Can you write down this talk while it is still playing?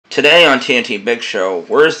Today on TNT Big Show,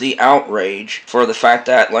 where's the outrage for the fact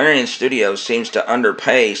that Larian Studios seems to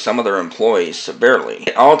underpay some of their employees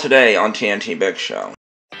severely? All today on TNT Big Show.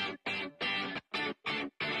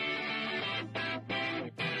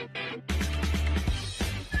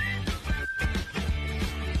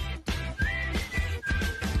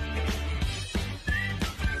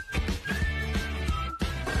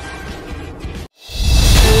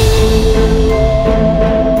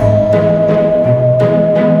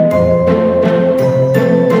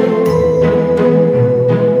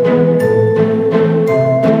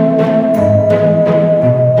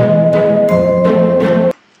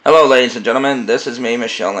 Hello ladies and gentlemen, this is me, Lynn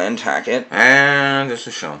Tackett. And this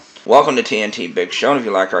is Shawn. Welcome to TNT Big Show, and if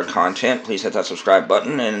you like our content, please hit that subscribe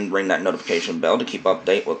button and ring that notification bell to keep up to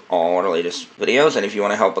date with all our latest videos. And if you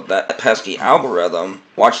want to help with that pesky algorithm,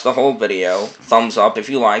 watch the whole video, thumbs up if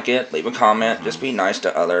you like it, leave a comment, just be nice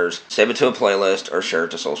to others, save it to a playlist, or share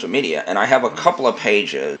it to social media. And I have a couple of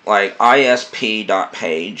pages, like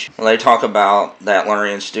isp.page, where they talk about that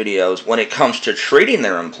Larian Studios, when it comes to treating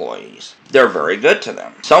their employees, they're very good to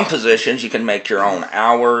them. Some positions you can make your own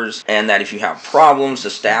hours, and that if you have problems, the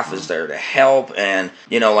staff is there to help, and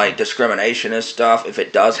like discrimination and stuff, if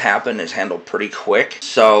it does happen, is handled pretty quick.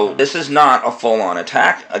 So this is not a full-on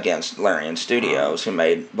attack against Larian Studios, who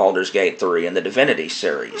made Baldur's Gate 3 and the Divinity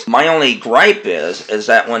series. My only gripe is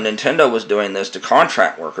that when Nintendo was doing this to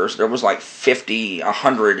contract workers, there was like 50,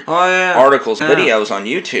 100 articles, videos on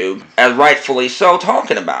YouTube, and rightfully so,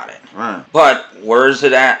 talking about it. Right. But where's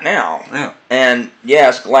it at now? Yeah. And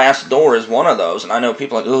yes, Glassdoor is one of those. And I know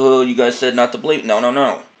people are like, oh, you guys said not to believe.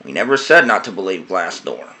 No. We never said not to believe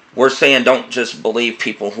Glassdoor. We're saying don't just believe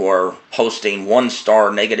people who are posting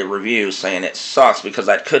 1-star negative reviews saying it sucks, because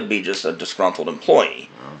that could be just a disgruntled employee.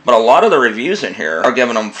 But a lot of the reviews in here are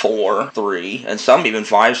giving them 4, 3, and some even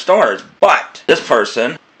 5 stars. But this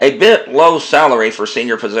person, a bit low salary for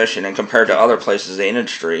senior position and compared to other places in the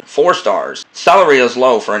industry, 4 stars. Salary is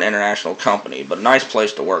low for an international company, but a nice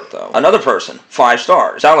place to work though. Another person, 5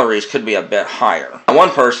 stars. Salaries could be a bit higher. And one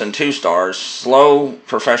person, 2 stars. Slow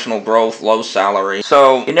professional growth, low salary.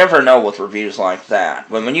 So you never know with reviews like that.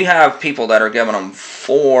 When you have people that are giving them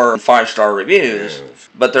 4 and 5-star reviews,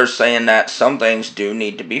 but they're saying that some things do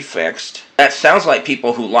need to be fixed, that sounds like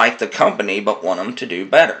people who like the company but want them to do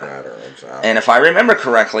better. Exactly. And if I remember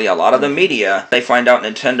correctly, a lot of the media, they find out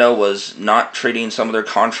Nintendo was not treating some of their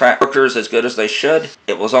contract workers as good as they should.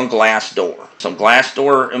 It was on Glassdoor. Some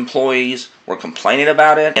Glassdoor employees were complaining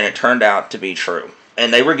about it, and it turned out to be true.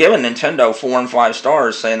 And they were giving Nintendo 4 and 5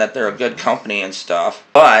 stars, saying that they're a good company and stuff,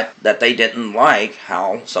 but that they didn't like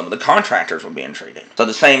how some of the contractors were being treated. So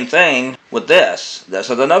the same thing with this. This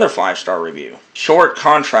is another 5-star review. Short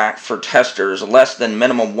contract for testers, less than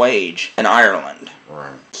minimum wage in Ireland.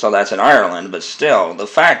 Right. So that's in Ireland, but still, the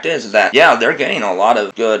fact is that, yeah, they're getting a lot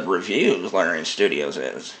of good reviews, Larian Studios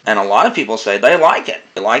is. And a lot of people say they like it.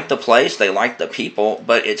 They like the place, they like the people,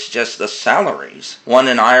 but it's just the salaries. One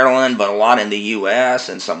in Ireland, but a lot in the US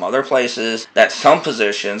and some other places, that some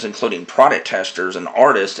positions, including product testers and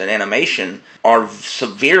artists and animation, are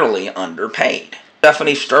severely underpaid.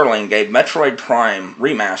 Stephanie Sterling gave Metroid Prime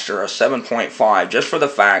Remaster a 7.5 just for the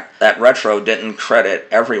fact that Retro didn't credit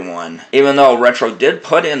everyone. Even though Retro did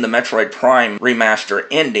put in the Metroid Prime Remaster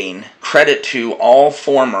ending, credit to all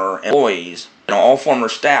former employees, all former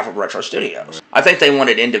staff of Retro Studios. I think they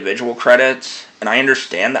wanted individual credits, and I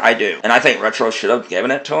understand that, I do. And I think Retro should have given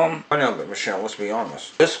it to them. I know, but Michelle, let's be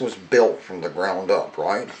honest. This was built from the ground up,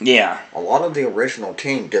 right? Yeah. A lot of the original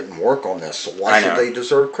team didn't work on this, so why should they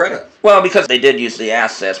deserve credit? Well, because they did use the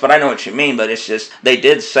assets, but I know what you mean, but it's just, they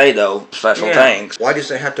did say, though, special thanks. Why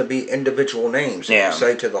does it have to be individual names? If you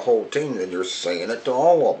say to the whole team, then you're saying it to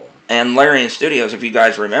all of them. And Larian Studios, if you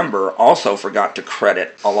guys remember, also forgot to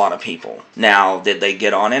credit a lot of people. Now, did they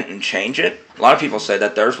get on it and change it? A lot of people say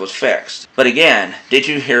that theirs was fixed. But again, did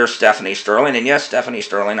you hear Stephanie Sterling? And yes, Stephanie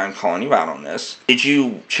Sterling, I'm calling you out on this. Did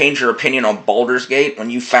you change your opinion on Baldur's Gate when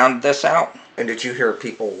you found this out? And did you hear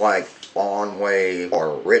people like Spawnway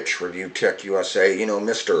or Rich Review Tech USA,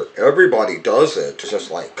 Mr. Everybody does it. It's just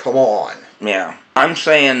like, come on. Yeah. I'm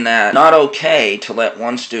saying that not okay to let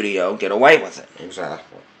one studio get away with it.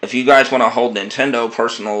 Exactly. If you guys want to hold Nintendo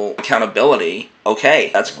personal accountability, okay,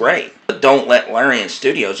 that's great. But don't let Larian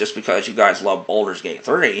Studios, just because you guys love Baldur's Gate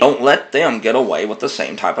 3, don't let them get away with the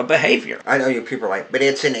same type of behavior. I know you people are like, but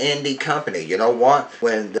it's an indie company. You know what?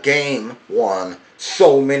 When the game won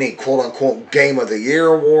so many quote-unquote Game of the Year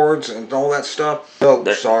awards and all that stuff. Oh,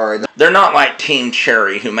 sorry. They're not like Team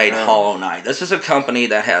Cherry who made Hollow Knight. This is a company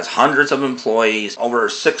that has hundreds of employees, over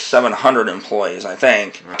 600-700 employees, I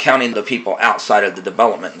think, counting the people outside of the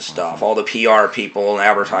development and stuff, all the PR people and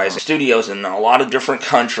advertising studios in a lot of different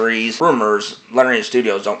countries. Rumors, Larian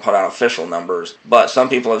Studios don't put out official numbers, but some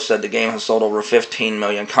people have said the game has sold over 15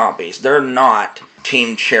 million copies. They're not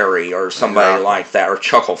Team Cherry or somebody like that, or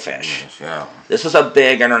Chucklefish. Yeah. This is a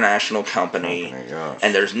big international company,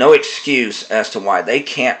 and there's no excuse as to why they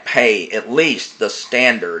can't pay at least the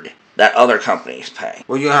standard that other companies pay.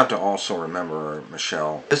 Well, you have to also remember,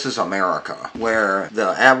 Michelle, this is America, where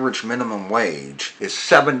the average minimum wage is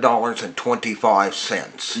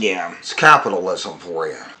 $7.25. Yeah. It's capitalism for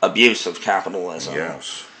you. Abuse of capitalism.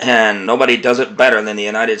 Yes. And nobody does it better than the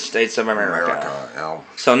United States of America.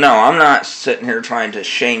 So no, I'm not sitting here trying to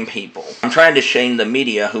shame people. I'm trying to shame the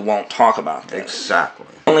media who won't talk about this. Exactly.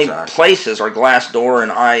 Only places are Glassdoor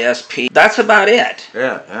and ISP. That's about it.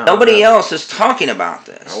 Yeah. Nobody else is talking about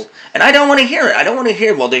this. Nope. And I don't want to hear it. I don't want to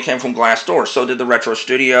hear, well, they came from Glassdoor. So did the Retro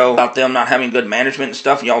Studio. About them not having good management and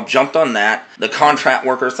stuff. Y'all jumped on that. The contract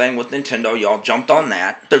worker thing with Nintendo, y'all jumped on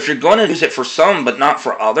that. So if you're going to use it for some but not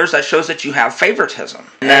for others, that shows that you have favoritism.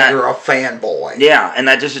 And you're a fanboy. Yeah, and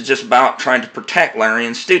that just is just about trying to protect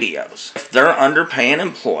Larian Studios. If they're underpaying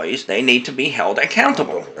employees, they need to be held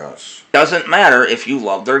accountable. Yes. Doesn't matter if you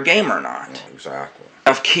love their game or not. Exactly.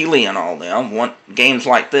 Of Keeley and all them want games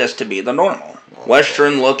like this to be the normal.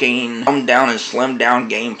 Western looking, dumbed down and slimmed down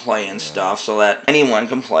gameplay and stuff so that anyone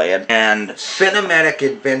can play it. And Cinematic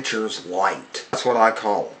Adventures Light. That's what I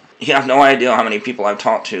call them. You have no idea how many people I've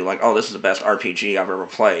talked to, like, oh, this is the best RPG I've ever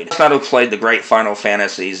played. I must not have played the great Final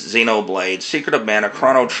Fantasies, Xenoblade, Secret of Mana,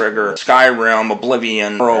 Chrono Trigger, Skyrim,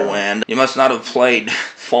 Oblivion, Morrowind. You must not have played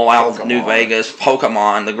Fallout New Vegas,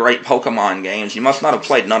 Pokemon, the great Pokemon games. You must not have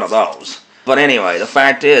played none of those. But anyway, the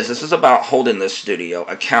fact is, this is about holding this studio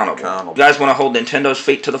accountable. You guys want to hold Nintendo's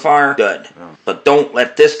feet to the fire? Good. Yeah. But don't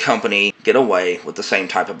let this company get away with the same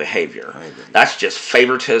type of behavior. That's just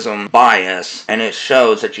favoritism, bias, and it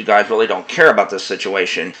shows that you guys really don't care about this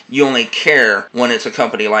situation. You only care when it's a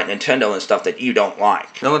company like Nintendo and stuff that you don't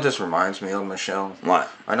like. You know what this reminds me of, Michelle? What?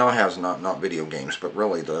 I know it has not video games, but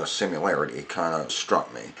really the similarity kind of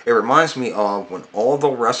struck me. It reminds me of when all the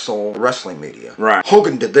wrestling media. Right.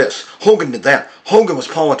 Hogan did this. Hogan did that. Hogan was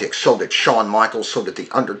politics. So did Shawn Michaels. So did The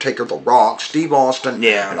Undertaker, The Rock, Steve Austin,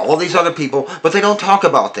 and all these other people. But they don't talk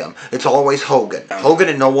about them. It's always Hogan. Hogan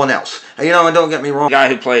and no one else. And, you know, and don't get me wrong. The guy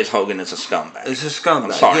who plays Hogan is a scumbag. He's a scumbag.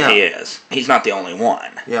 I'm sorry, he is. He's not the only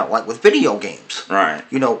one. Yeah, like with video games. Right.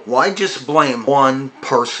 You know, why just blame one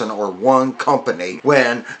person or one company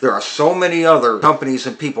when there are so many other companies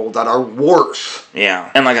and people that are worse?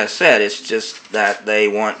 Yeah. And like I said, it's just that they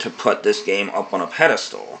want to put this game up on a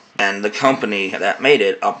pedestal. And the company that made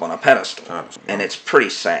it up on a pedestal. And it's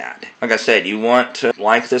pretty sad. Like I said, you want to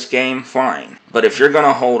like this game, fine. But if you're going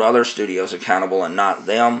to hold other studios accountable and not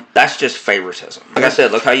them, that's just favoritism. Like I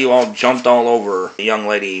said, look how you all jumped all over the young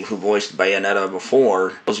lady who voiced Bayonetta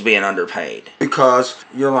before was being underpaid. Because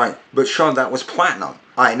you're like, but Shawn, that was platinum.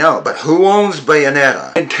 I know, but who owns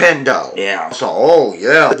Bayonetta? Nintendo. Yeah. So, oh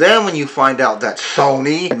yeah. But then when you find out that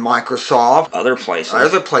Sony and Microsoft, other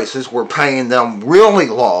places were paying them really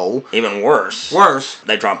low. Even worse.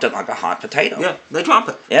 They dropped it like a hot potato. Yeah, they drop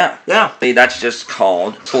it. Yeah. See, that's just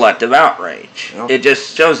called selective outrage. Yep. It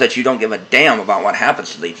just shows that you don't give a damn about what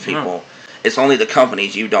happens to these people. No. It's only the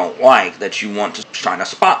companies you don't like that you want to shine a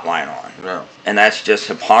spotlight on. Yeah. And that's just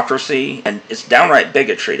hypocrisy, and it's downright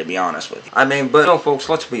bigotry, to be honest with you. I mean, but no, folks,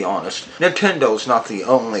 let's be honest. Nintendo's not the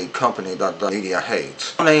only company that the media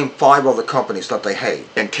hates. I'll name 5 other companies that they hate.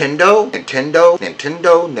 Nintendo, and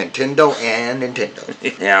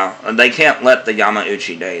Nintendo. Yeah, they can't let the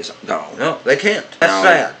Yamauchi days go. No, they can't. That's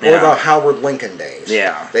sad. Yeah. Or the Howard Lincoln days.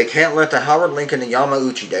 Yeah. They can't let the Howard Lincoln and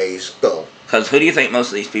Yamauchi days go. Because who do you think most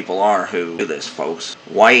of these people are who do this, folks?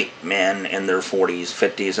 White men in their 40s,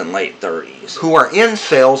 50s, and late 30s. Who are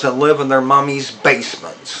incels and live in their mommy's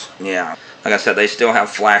basements. Yeah. Like I said, they still have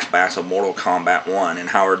flashbacks of Mortal Kombat 1 and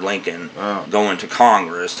Howard Lincoln going to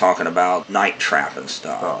Congress talking about Night Trap and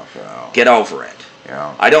stuff. Oh, yeah. Get over it.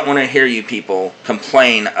 Yeah. I don't want to hear you people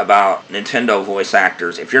complain about Nintendo voice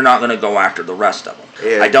actors if you're not going to go after the rest of them.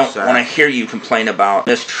 Exactly. I don't want to hear you complain about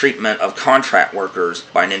mistreatment of contract workers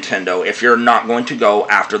by Nintendo if you're not going to go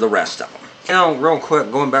after the rest of them. You know, real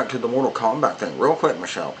quick, going back to the Mortal Kombat thing, real quick,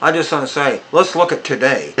 Michelle. I just want to say, let's look at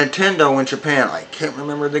today. Nintendo in Japan, I can't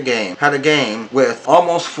remember the game, had a game with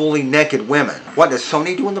almost fully naked women. What does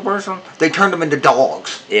Sony do in the version? They turned them into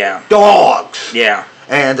dogs. Yeah. Dogs! Yeah.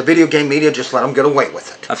 And the video game media just let them get away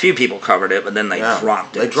with it. A few people covered it, but then they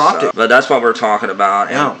dropped it. They dropped it. But that's what we're talking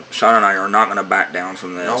about, and Shawn and I are not going to back down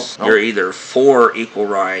from this. You're either for equal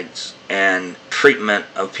rights and treatment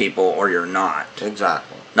of people, or you're not.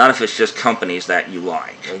 Exactly. Not if it's just companies that you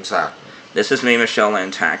like. Exactly. This is me, Michelle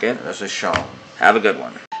Lynn Tackett. And this is Shawn. Have a good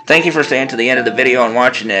one. Thank you for staying to the end of the video and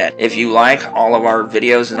watching it. If you like all of our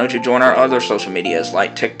videos, note to join our other social medias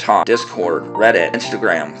like TikTok, Discord, Reddit,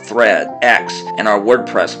 Instagram, Thread, X, and our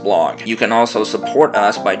WordPress blog. You can also support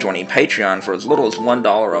us by joining Patreon for as little as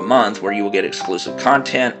 $1 a month, where you will get exclusive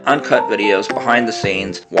content, uncut videos, behind the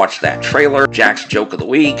scenes, watch that trailer, Jack's joke of the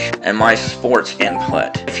week, and my sports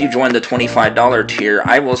input. If you join the $25 tier,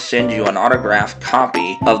 I will send you an autographed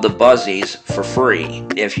copy of The Buzzies for free.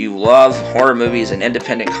 If you love horror movies and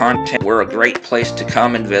independent content, we're a great place to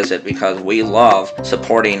come and visit, because we love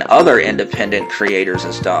supporting other independent creators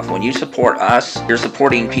and stuff. When you support us, you're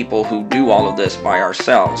supporting people who do all of this by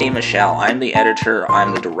ourselves. Me, Michelle, I'm the editor,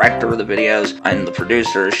 I'm the director of the videos, I'm the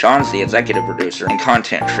producer, Shawn's the executive producer and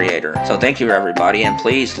content creator. So thank you everybody, and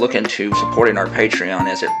please look into supporting our Patreon,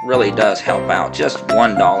 as it really does help out. Just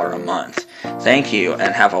 $1 a month. Thank you,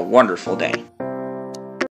 and have a wonderful day.